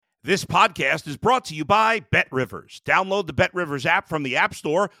This podcast is brought to you by BetRivers. Download the BetRivers app from the App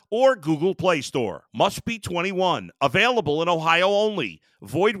Store or Google Play Store. Must be 21. Available in Ohio only.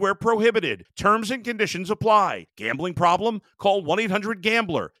 Void where prohibited. Terms and conditions apply. Gambling problem? Call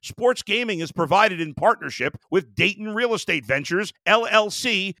 1-800-GAMBLER. Sports gaming is provided in partnership with Dayton Real Estate Ventures,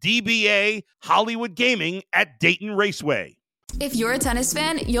 LLC, DBA, Hollywood Gaming at Dayton Raceway. If you're a tennis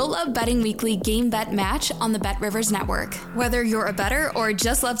fan, you'll love Betting Weekly Game Bet Match on the BetRivers Network. Whether you're a bettor or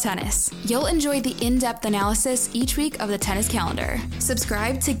just love tennis, you'll enjoy the in-depth analysis each week of the tennis calendar.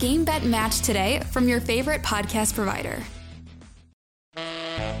 Subscribe to Game Bet Match today from your favorite podcast provider.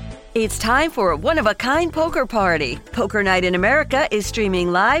 It's time for a one-of-a-kind poker party. Poker Night in America is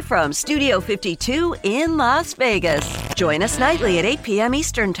streaming live from Studio 52 in Las Vegas. Join us nightly at 8 p.m.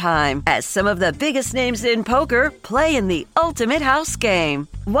 Eastern Time as some of the biggest names in poker play in the ultimate house game.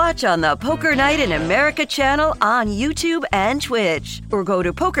 Watch on the Poker Night in America channel on YouTube and Twitch, or go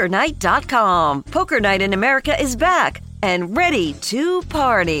to pokernight.com. Poker Night in America is back and ready to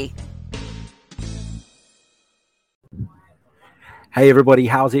party. Hey everybody,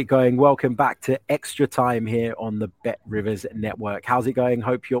 how's it going? Welcome back to Extra Time here on the BetRivers Network. How's it going?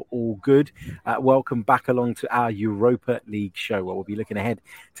 Hope you're all good. Welcome back along to our Europa League show, where we'll be looking ahead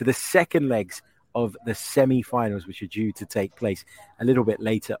to the second legs of the semi-finals, which are due to take place a little bit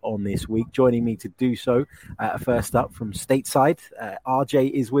later on this week. Joining me to do so, first up from stateside,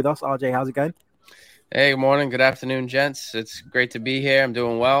 RJ is with us. RJ, how's it going? Hey, good morning, good afternoon, gents. It's great to be here. I'm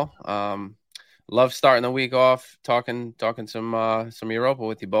doing well. Love starting the week off talking some Europa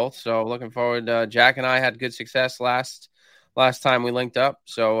with you both. So looking forward. Jack and I had good success last time we linked up.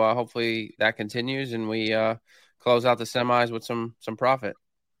 So hopefully that continues and we close out the semis with some profit.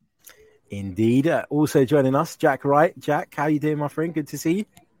 Indeed. Also joining us, Jack Wright. Jack, how you doing, my friend? Good to see you.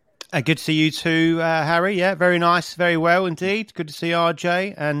 Good to see you too, Harry. Yeah, very nice, very well indeed. Good to see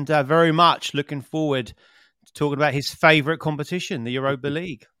RJ, and very much looking forward to talking about his favourite competition, the Europa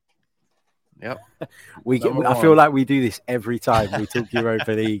League. Yep. I feel like we do this every time we talk Europa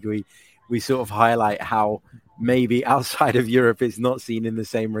League. We sort of highlight how maybe outside of Europe it's not seen in the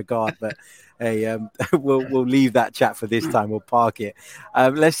same regard. But hey, we'll leave that chat for this time. We'll park it.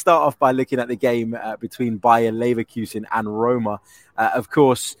 Let's start off by looking at the game between Bayer Leverkusen and Roma. Of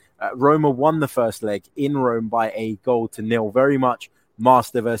course, Roma won the first leg in Rome by 1-0. Very much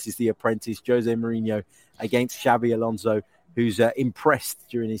master versus the apprentice. Jose Mourinho against Xabi Alonso, who's impressed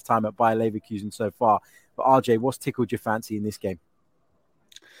during his time at Bayer Leverkusen so far. But RJ, what's tickled your fancy in this game?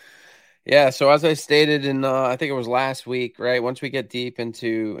 Yeah, so as I stated in, I think it was last week, right? Once we get deep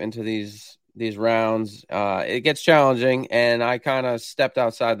into these rounds, it gets challenging, and I kind of stepped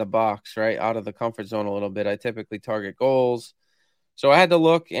outside the box, right, out of the comfort zone a little bit. I typically target goals, so I had to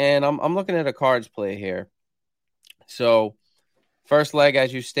look, and I'm looking at a cards play here. So first leg,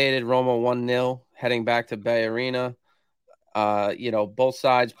 as you stated, Roma 1-0, heading back to Bay Arena. Both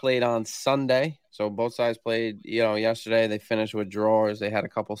sides played on Sunday. So both sides played, yesterday. They finished with draws. They had a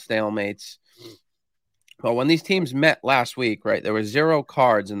couple stalemates. But when these teams met last week, right, there were 0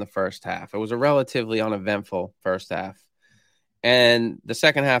 cards in the first half. It was a relatively uneventful first half. And the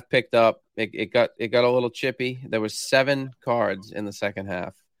second half picked up. It got a little chippy. There was 7 cards in the second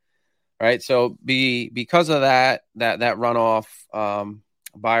half. Right. So because of that runoff,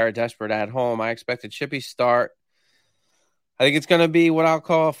 Bayer desperate at home, I expect a chippy start. I think it's going to be what I'll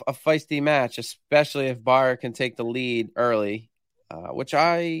call a feisty match, especially if Bayer can take the lead early, which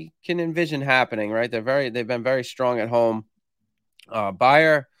I can envision happening. Right, they've been very strong at home.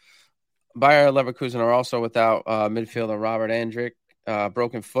 Bayer Leverkusen are also without midfielder Robert Andrich,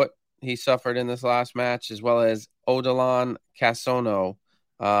 broken foot he suffered in this last match, as well as Odilon Cassono.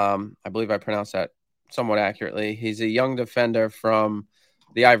 I believe I pronounced that somewhat accurately. He's a young defender from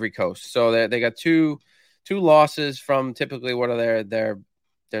the Ivory Coast, so they got two losses from typically what are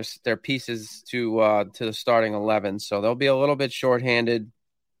their pieces to the starting 11. So they'll be a little bit shorthanded.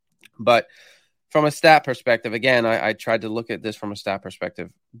 But from a stat perspective, again, I tried to look at this from a stat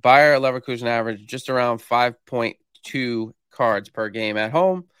perspective. Bayer Leverkusen average just around 5.2 cards per game at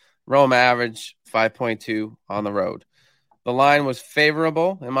home. Roma average 5.2 on the road. The line was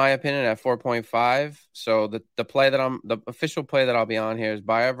favorable, in my opinion, at 4.5. So the official play that I'll be on here is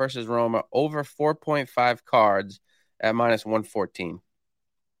Bayer versus Roma over 4.5 cards at -114.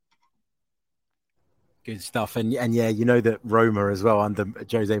 Good stuff. And yeah, you know that Roma as well under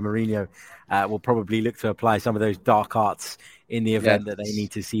Jose Mourinho will probably look to apply some of those dark arts in the event that they need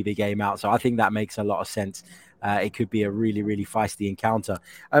to see the game out. So I think that makes a lot of sense. It could be a really, really feisty encounter.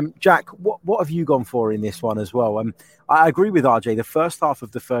 Jack, what have you gone for in this one as well? I agree with RJ. The first half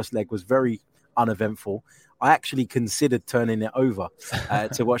of the first leg was very uneventful. I actually considered turning it over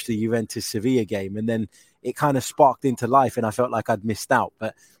to watch the Juventus Sevilla game, and then it kind of sparked into life, and I felt like I'd missed out.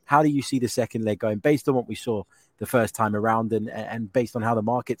 But how do you see the second leg going, based on what we saw the first time around, and based on how the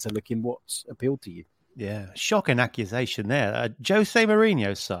markets are looking? What's appealed to you? Yeah, shocking accusation there. Jose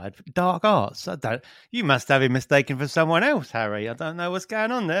Mourinho's side, dark arts. You must have him mistaken for someone else, Harry. I don't know what's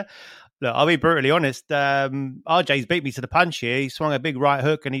going on there. Look, I'll be brutally honest. RJ's beat me to the punch here. He swung a big right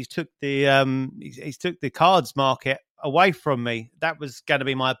hook, and he's took the cards market away from me. That was going to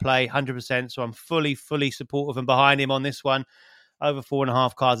be my play, 100%. So I'm fully supportive and behind him on this one. Over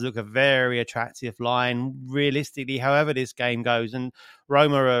 4.5 cards look a very attractive line. Realistically, however this game goes, and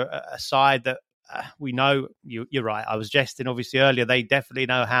Roma are a side that we know, you're right. I was jesting obviously earlier. They definitely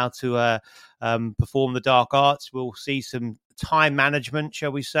know how to perform the dark arts. We'll see some time management,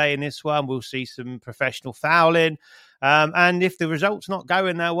 shall we say, in this one. We'll see some professional fouling. And if the result's not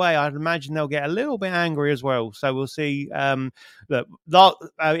going their way, I'd imagine they'll get a little bit angry as well. So we'll see. We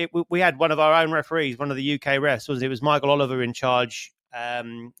had one of our own referees, one of the UK refs, it was Michael Oliver in charge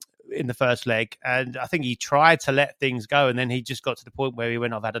in the first leg, and I think he tried to let things go, and then he just got to the point where he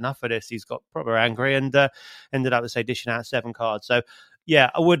went, I've had enough of this. He's got proper angry and ended up, dishing out 7 cards. So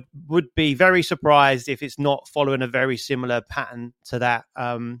yeah, I would be very surprised if it's not following a very similar pattern to that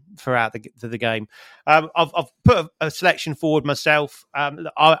throughout the game. I've put a selection forward myself. I'm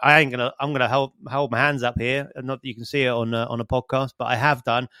gonna hold my hands up here, and not that you can see it on a podcast, but I have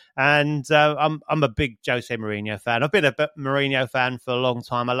done. And I'm a big Jose Mourinho fan. I've been a Mourinho fan for a long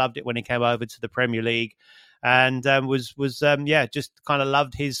time. I loved it when he came over to the Premier League. And just kind of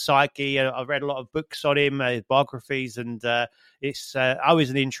loved his psyche. I've read a lot of books on him, biographies, and it's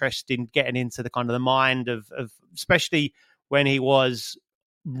always an interest in getting into the kind of the mind of especially when he was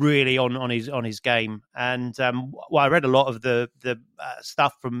really on his game. And I read a lot of the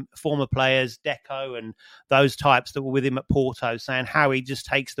stuff from former players, Deco and those types that were with him at Porto, saying how he just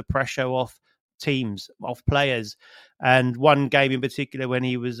takes the pressure off teams, off players. And one game in particular when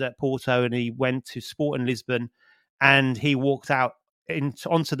he was at Porto and he went to Sporting Lisbon and he walked out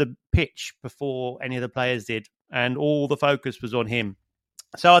onto the pitch before any of the players did, and all the focus was on him.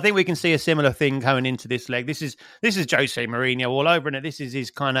 So I think we can see a similar thing going into this leg. This is Jose Mourinho all over, and this is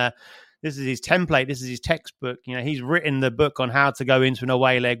his template. This is his textbook. He's written the book on how to go into an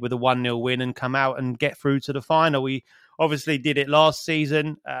away leg with a 1-0 win and come out and get through to the final. We obviously did it last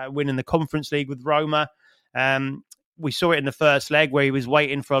season, winning the Conference League with Roma. We saw it in the first leg where he was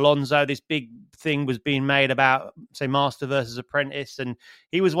waiting for Alonso. This big thing was being made about, say, master versus apprentice, and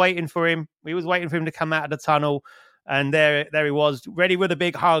he was waiting for him. We was waiting for him to come out of the tunnel, and there he was, ready with a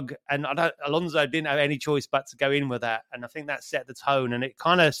big hug. And Alonso didn't have any choice but to go in with that, and I think that set the tone. And it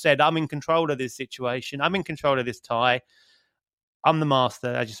kind of said, I'm in control of this situation. I'm in control of this tie. I'm the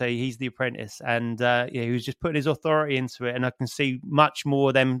master, as you say. He's the apprentice, and he was just putting his authority into it. And I can see much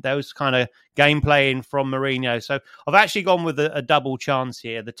more those kind of game playing from Mourinho. So I've actually gone with a double chance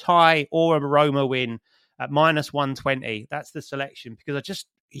here: the tie or a Roma win at -120. That's the selection, because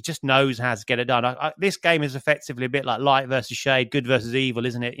he just knows how to get it done. This game is effectively a bit like light versus shade, good versus evil,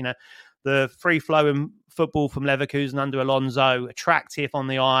 isn't it? The free flowing football from Leverkusen under Alonso, attractive on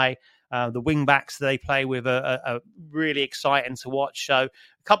the eye. The wing backs they play with are really exciting to watch. So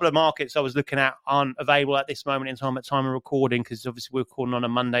a couple of markets I was looking at aren't available at this moment in time at time of recording, because obviously we're recording on a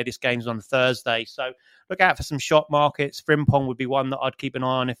Monday. This game's on Thursday. So look out for some shot markets. Frimpong would be one that I'd keep an eye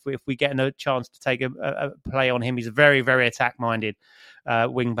on if we get a chance to take a play on him. He's a very, very attack-minded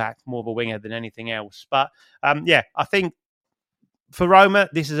wing back, more of a winger than anything else. But I think for Roma,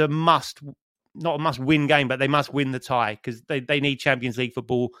 this is not a must-win game, but they must win the tie, because they need Champions League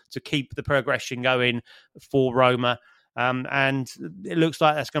football to keep the progression going for Roma. And it looks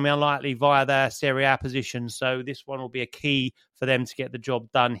like that's going to be unlikely via their Serie A position. So this one will be a key for them to get the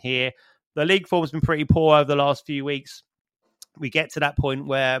job done here. The league form has been pretty poor over the last few weeks. We get to that point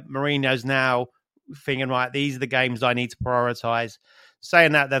where Mourinho's now thinking, right, these are the games I need to prioritise.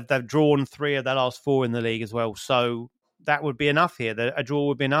 Saying that, they've drawn 3 of their last 4 in the league as well. So that would be enough here. A draw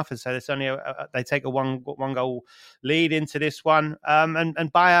would be enough. And so it's only they take a one goal lead into this one.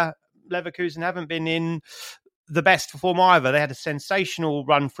 And Bayer Leverkusen haven't been in the best form either. They had a sensational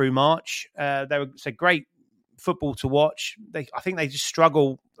run through March. They were great football to watch. I think they just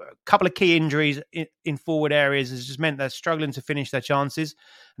struggle. A couple of key injuries in forward areas has just meant they're struggling to finish their chances.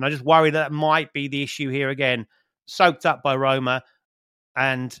 And I just worry that might be the issue here again. Soaked up by Roma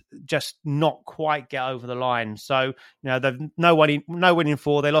and just not quite get over the line. So, they've no winning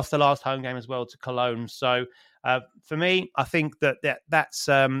 4. They lost the last home game as well to Cologne. So, for me, I think that's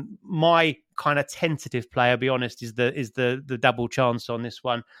my kind of tentative play. I'll be honest, is the double chance on this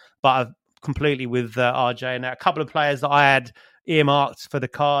one. But I've completely with RJ. And a couple of players that I had earmarked for the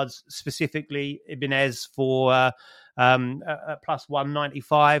cards, specifically Ibanez for plus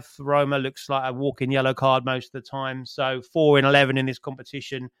 195. Roma looks like a walking yellow card most of the time. So 4 in 11 in this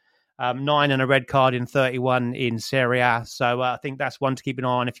competition. 9 and a red card in 31 in Serie A. So I think that's one to keep an eye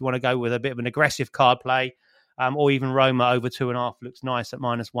on if you want to go with a bit of an aggressive card play. Or even Roma over 2.5 looks nice at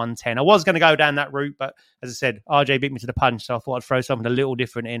minus 110. I was going to go down that route, but as I said, RJ beat me to the punch, so I thought I'd throw something a little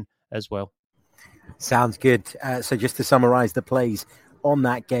different in as well. Sounds good. So just to summarise the plays on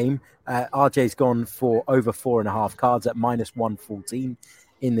that game, RJ's gone for over 4.5 cards at minus 114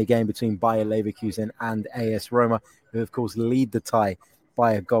 in the game between Bayer Leverkusen and AS Roma, who of course lead the tie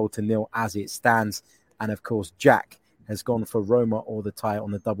by 1-0 as it stands. And of course, Jack has gone for Roma or the tie on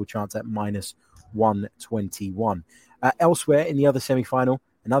the double chance at minus 121. Elsewhere in the other semi-final,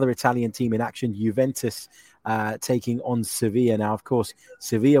 another Italian team in action, Juventus taking on Sevilla. Now, of course,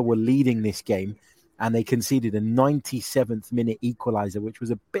 Sevilla were leading this game and they conceded a 97th minute equalizer, which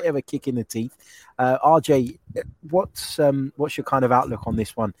was a bit of a kick in the teeth. RJ, what's your kind of outlook on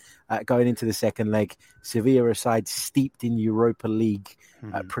this one going into the second leg? Sevilla, a side steeped in Europa League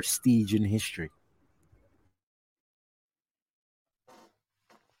prestige and history.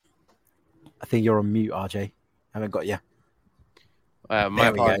 I think you're on mute, RJ. I haven't got you. My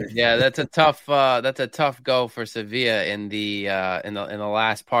apologies. Yeah, that's a tough go for Sevilla in the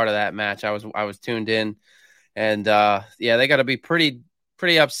last part of that match. I was tuned in, and they got to be pretty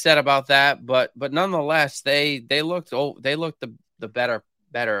upset about that. But nonetheless, they looked the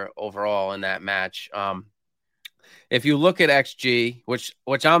better overall in that match. If you look at XG,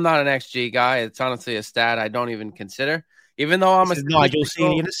 which I'm not an XG guy, it's honestly a stat I don't even consider. Even though I'm Nigel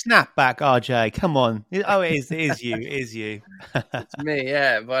Seeley in a snapback, RJ. Come on. Oh, it is you. It is you. It's me,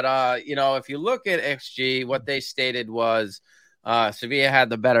 yeah. But, if you look at XG, what they stated was Sevilla had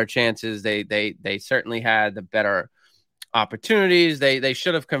the better chances. They certainly had the better opportunities. They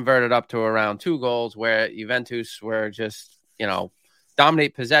should have converted up to around 2 goals, where Juventus were just,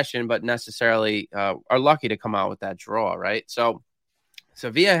 dominate possession, but necessarily are lucky to come out with that draw, right? So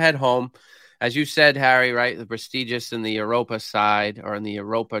Sevilla head home. As you said, Harry, right, the prestigious in the Europa side or in the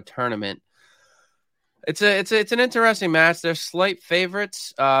Europa tournament. It's an interesting match. They're slight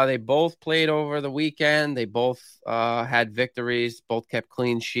favorites. They both played over the weekend. They both had victories, both kept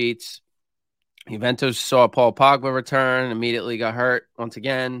clean sheets. Juventus saw Paul Pogba return, immediately got hurt once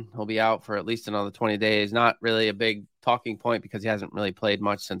again. He'll be out for at least another 20 days. Not really a big talking point because he hasn't really played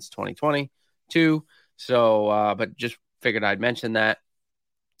much since 2022. So, but just figured I'd mention that.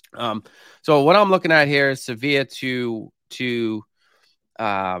 So what I'm looking at here is Sevilla to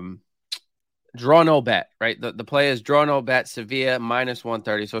draw no bet, right? The play is draw no bet, Sevilla minus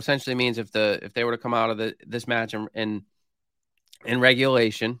 130. So essentially means if they were to come out of this match in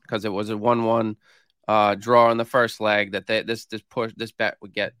regulation, because it was a 1-1 draw in the first leg, that this bet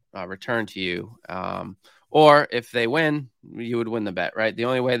would get returned to you. Or if they win, you would win the bet, right? The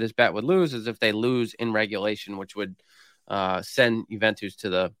only way this bet would lose is if they lose in regulation, which would send Juventus to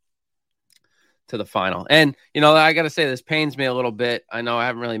the final. And, I got to say, this pains me a little bit. I know I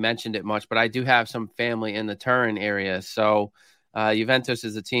haven't really mentioned it much, but I do have some family in the Turin area. So Juventus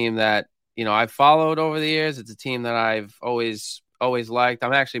is a team that, I've followed over the years. It's a team that I've always liked.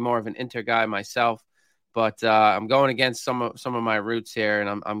 I'm actually more of an Inter guy myself, but I'm going against some of my roots here,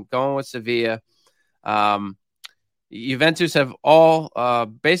 and I'm going with Sevilla. Juventus have all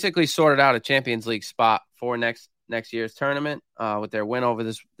basically sorted out a Champions League spot for next year's tournament with their win over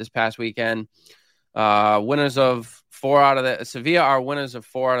this past weekend. Winners of 4 out of the Sevilla are winners of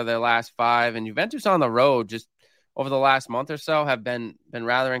 4 out of their last 5, and Juventus on the road just over the last month or so have been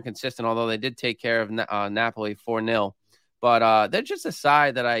rather inconsistent. Although they did take care of Napoli 4-0, but they're just a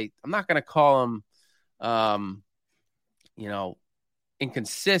side that I'm not going to call them,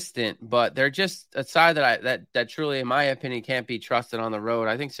 inconsistent, but they're just a side that truly, in my opinion, can't be trusted on the road.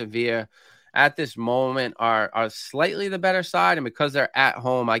 I think Sevilla at this moment are slightly the better side, and because they're at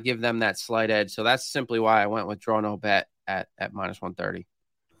home, I give them that slight edge. So that's simply why I went with draw no bet at minus 130.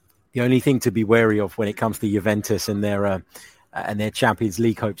 The only thing to be wary of when it comes to Juventus and their Champions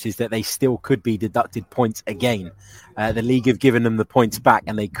League hopes is that they still could be deducted points again. The league have given them the points back,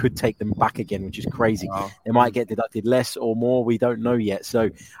 and they could take them back again, which is crazy. Wow. They might get deducted less or more. We don't know yet. So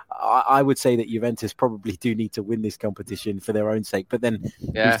I would say that Juventus probably do need to win this competition for their own sake. But then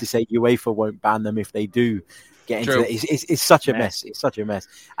who's to say UEFA won't ban them if they do get into it? It's such a mess. It's such a mess.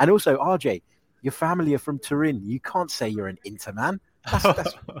 And also, RJ, your family are from Turin. You can't say you're an Inter man.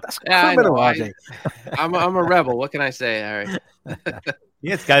 That's criminal, RJ. I'm a rebel. What can I say, Harry?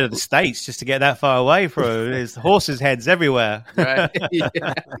 You had to go to the States just to get that far away from it. There's horses' heads everywhere. Right.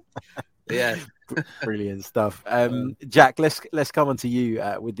 Yeah. Brilliant stuff. Jack, let's come on to you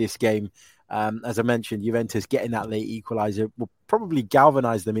with this game. As I mentioned, Juventus getting that late equaliser will probably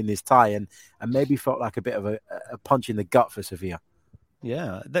galvanise them in this tie and maybe felt like a bit of a punch in the gut for Sevilla.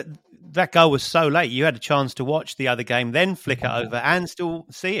 Yeah, that goal was so late. You had a chance to watch the other game, then flick it over and still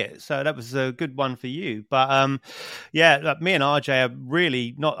see it. So that was a good one for you. But me and RJ are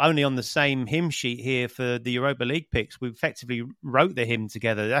really not only on the same hymn sheet here for the Europa League picks. We effectively wrote the hymn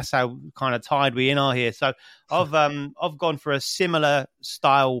together. That's how kind of tied we in are here. So I've gone for a similar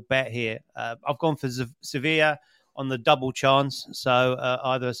style bet here. I've gone for Sevilla on the double chance. So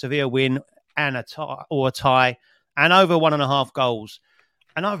either a Sevilla win and a tie and over 1.5 goals.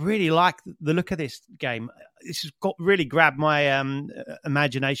 And I really like the look of this game. This has really grabbed my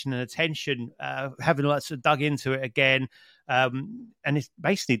imagination and attention, having sort of dug into it again. And it's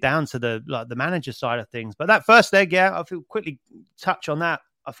basically down to the manager side of things. But that first leg, I feel quickly touch on that.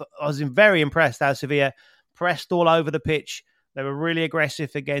 I was very impressed how Sevilla pressed all over the pitch. They were really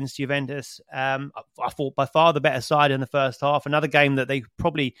aggressive against Juventus. I thought by far the better side in the first half. Another game that they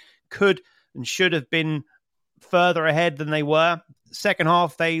probably could and should have been further ahead than they were. Second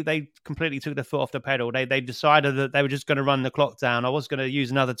half, they completely took the foot off the pedal. They decided that they were just going to run the clock down. I was going to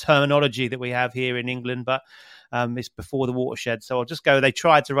use another terminology that we have here in England, but it's before the watershed. So I'll just go, they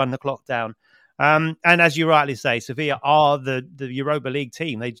tried to run the clock down. And as you rightly say, Sevilla are the Europa League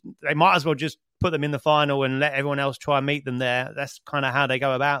team. They might as well just put them in the final and let everyone else try and meet them there. That's kind of how they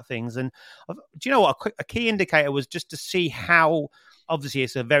go about things. And do you know what? A key indicator was just to see how, obviously,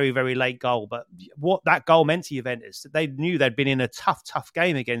 it's a very, very late goal, but what that goal meant to Juventus, they knew they'd been in a tough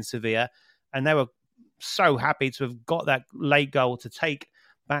game against Sevilla, and they were so happy to have got that late goal to take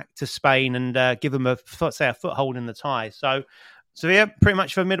back to Spain and give them a foothold in the tie. So Sevilla, pretty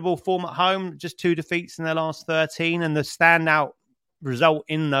much formidable form at home, just 2 defeats in their last 13, and the standout result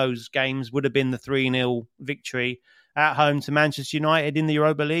in those games would have been the 3-0 victory at home to Manchester United in the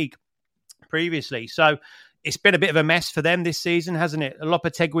Europa League previously. So it's been a bit of a mess for them this season, hasn't it?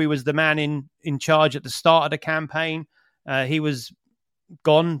 Lopetegui was the man in charge at the start of the campaign. He was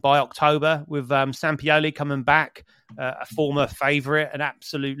gone by October with Sampaoli coming back, a former favourite, an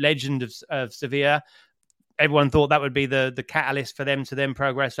absolute legend of Sevilla. Everyone thought that would be the catalyst for them to then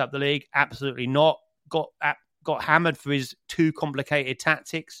progress up the league. Absolutely not. Got hammered for his too complicated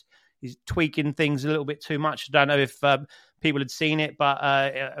tactics. He's tweaking things a little bit too much. I don't know if people had seen it,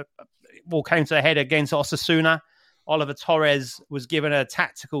 but all came to a head against Osasuna. Oliver Torres was given a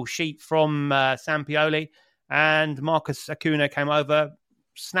tactical sheet from Sampaoli, and Marcus Acuna came over,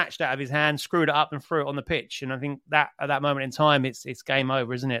 snatched it out of his hand, screwed it up and threw it on the pitch. And I think that at that moment in time, it's game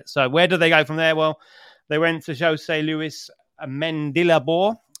over, isn't it? So where do they go from there? Well, they went to Jose Luis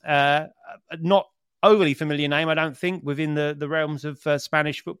Mendilibar, not overly familiar name, I don't think, within the realms of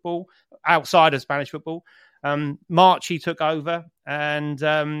Spanish football, outside of Spanish football. March, he took over, and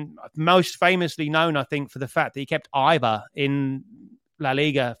most famously known, I think, for the fact that he kept Eibar in La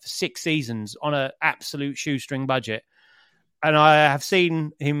Liga for 6 seasons on an absolute shoestring budget. And I have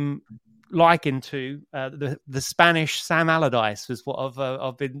seen him likened to the Spanish Sam Allardyce, is what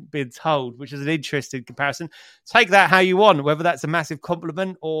I've been told, which is an interesting comparison. Take that how you want, whether that's a massive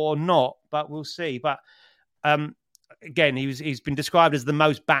compliment or not, but we'll see. But again, he's been described as the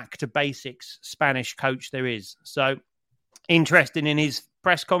most back to basics Spanish coach there is. So interesting, in his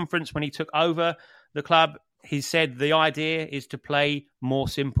press conference when he took over the club, he said the idea is to play more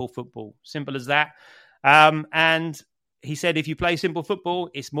simple football. Simple as that. And he said if you play simple football,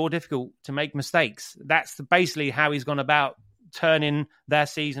 it's more difficult to make mistakes. That's basically how he's gone about turning their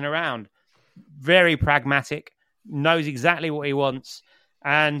season around. Very pragmatic, knows exactly what he wants.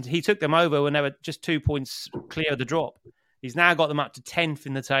 And he took them over when they were just 2 points clear of the drop. He's now got them up to 10th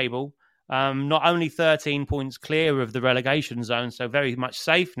in the table. Not only 13 points clear of the relegation zone, so very much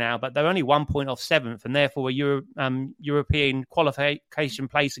safe now, but they're only 1 point off 7th and therefore a European qualification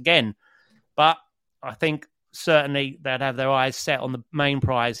place again. But I think certainly they'd have their eyes set on the main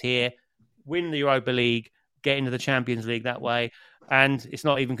prize here, win the Europa League, get into the Champions League that way. And it's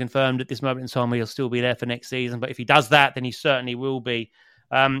not even confirmed at this moment in time he'll still be there for next season. But if he does that, then he certainly will be.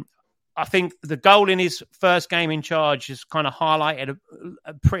 I think the goal in his first game in charge has kind of highlighted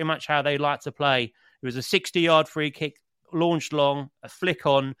pretty much how they like to play. It was a 60-yard free kick, launched long, a flick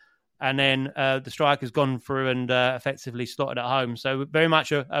on, and then the striker's gone through and effectively slotted at home. So very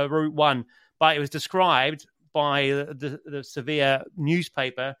much a route one. But it was described by the Sevilla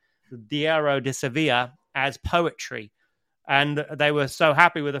newspaper, the Diario de Sevilla, as poetry. And they were so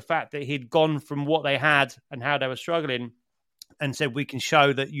happy with the fact that he'd gone from what they had and how they were struggling and said we can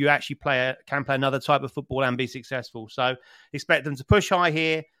show that you actually can play another type of football and be successful. So expect them to push high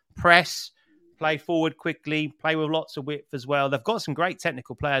here, press, play forward quickly, play with lots of width as well. They've got some great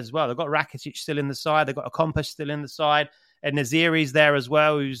technical players as well. They've got Rakitic still in the side. They've got a Compass still in the side. And Naziri's there as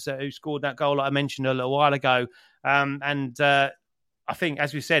well, who scored that goal that I mentioned a little while ago. I think,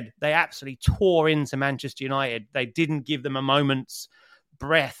 as we said, they absolutely tore into Manchester United. They didn't give them a moment's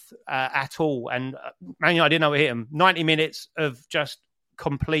breath at all. And Man United didn't know what hit them. 90 minutes of just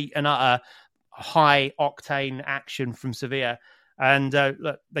complete and utter high-octane action from Sevilla. And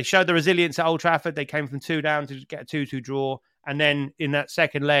look, they showed the resilience at Old Trafford. They came from 2 down to get a 2-2 draw. And then in that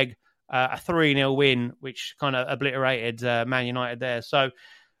second leg, a 3-0 win, which kind of obliterated Man United there. So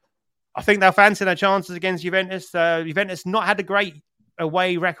I think they'll fancy their chances against Juventus. Juventus not had a great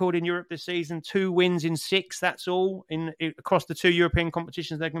away record in Europe this season. 2 wins in 6, that's all, across the 2 European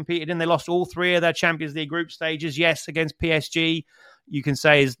competitions they competed in. They lost all 3 of their Champions League group stages. Yes, against PSG, you can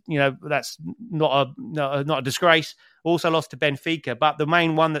say that's not a disgrace. Also lost to Benfica, but the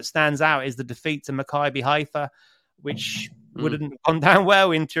main one that stands out is the defeat to Maccabi Haifa, which wouldn't have gone down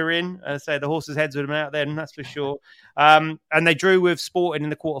well in Turin. So the horses' heads would have been out then, that's for sure. And they drew with Sporting in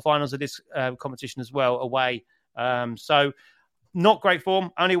the quarterfinals of this competition as well, away. So not great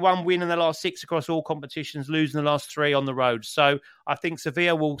form. Only 1 win in the last 6 across all competitions, losing the last 3 on the road. So I think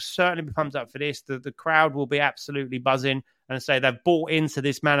Sevilla will certainly be pumped up for this. The crowd will be absolutely buzzing. And I say they've bought into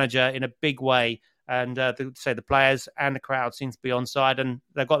this manager in a big way. And the players and the crowd seem to be on side, and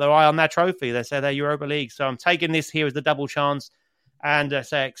they've got their eye on their trophy. They say they're Europa League. So I'm taking this here as the double chance. And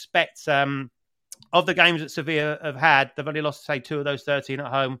expect of the games that Sevilla have had, they've only lost, say, 2 of those 13 at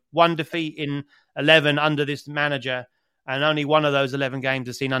home. 1 defeat in 11 under this manager. And only 1 of those 11 games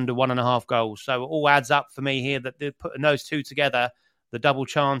has seen under 1.5 goals. So it all adds up for me here that they're putting those 2 together, the double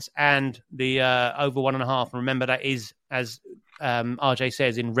chance and the over 1.5. And remember, that is, as RJ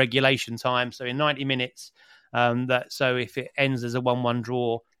says, in regulation time. So in 90 minutes, so if it ends as a 1-1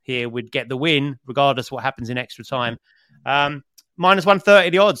 draw here, we'd get the win, regardless of what happens in extra time. Minus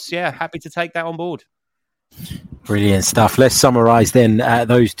 130 the odds. Yeah, happy to take that on board. Brilliant stuff. Let's summarise then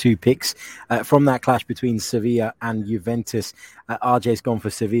those 2 picks from that clash between Sevilla and Juventus. RJ's gone for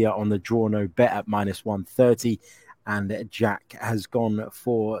Sevilla on the draw no bet at minus 130, and Jack has gone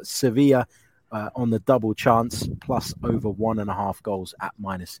for Sevilla on the double chance plus over 1.5 goals at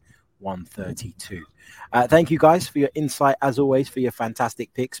minus 132. Thank you guys for your insight, as always, for your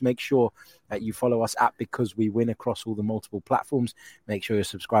fantastic picks. Make sure that you follow us at Because We Win across all the multiple platforms. Make sure you're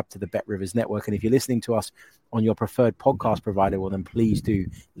subscribed to the Bet Rivers Network. And if you're listening to us on your preferred podcast provider, well, then please do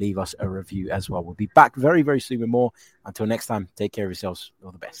leave us a review as well. We'll be back very, very soon with more. Until next time, take care of yourselves.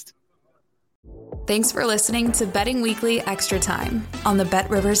 All the best. Thanks for listening to Betting Weekly Extra Time on the Bet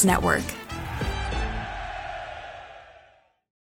Rivers Network.